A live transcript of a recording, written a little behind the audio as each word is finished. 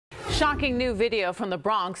Shocking new video from the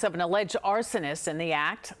Bronx of an alleged arsonist in the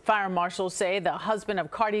act. Fire marshals say the husband of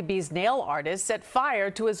Cardi B's nail artist set fire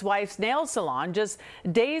to his wife's nail salon just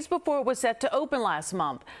days before it was set to open last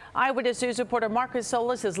month. Eyewitness News reporter Marcus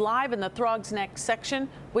Solis is live in the Throg's Neck section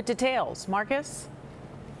with details. Marcus?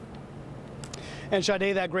 And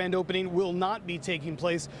Sade, that grand opening will not be taking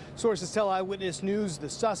place. Sources tell Eyewitness News the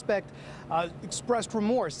suspect expressed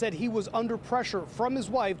remorse, said he was under pressure from his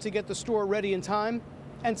wife to get the store ready in time,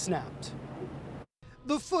 and snapped.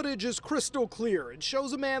 The footage is crystal clear. It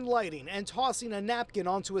shows a man lighting and tossing a napkin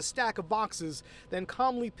onto a stack of boxes, then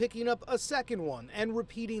calmly picking up a second one and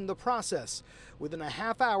repeating the process. Within a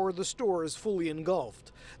half hour, the store is fully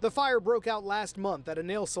engulfed. The fire broke out last month at a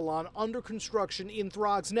nail salon under construction in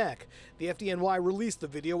Throg's Neck. The FDNY released the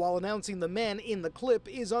video while announcing the man in the clip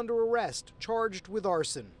is under arrest, charged with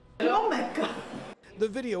arson. Oh my God. The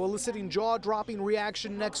video eliciting jaw-dropping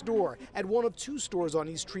reaction next door at one of two stores on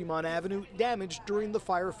East Tremont Avenue damaged during the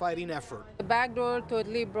firefighting effort. The back door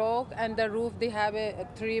totally broke, and the roof, they have a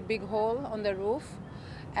three big hole on the roof,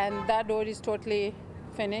 and that door is totally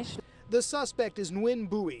finished. The suspect is Nguyen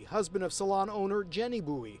Bui, husband of salon owner Jenny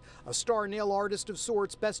Bui, a star nail artist of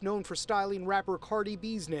sorts best known for styling rapper Cardi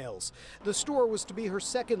B's nails. The store was to be her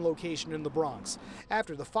second location in the Bronx.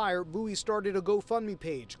 After the fire, Bui started a GoFundMe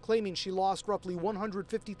page claiming she lost roughly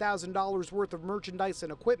 $150,000 worth of merchandise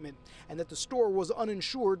and equipment and that the store was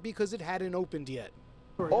uninsured because it hadn't opened yet.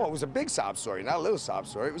 Oh, it was a big sob story, not a little sob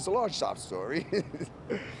story. It was a large sob story.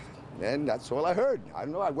 And that's all I heard. I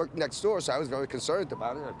don't know, I worked next door, so I was very concerned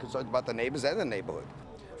about it. I'm concerned about the neighbors and the neighborhood.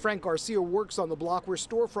 Frank Garcia works on the block where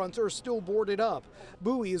storefronts are still boarded up.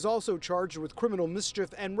 Bui is also charged with criminal mischief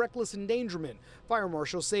and reckless endangerment. Fire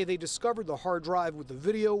marshals say they discovered the hard drive with the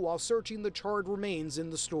video while searching the charred remains in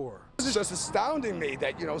the store. It's just astounding me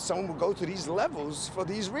that, someone would go to these levels for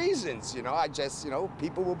these reasons. I just,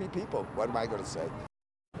 people will be people. What am I going to say?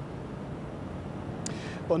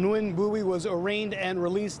 Well, Nguyen Bui was arraigned and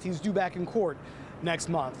released. He's due back in court next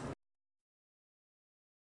month.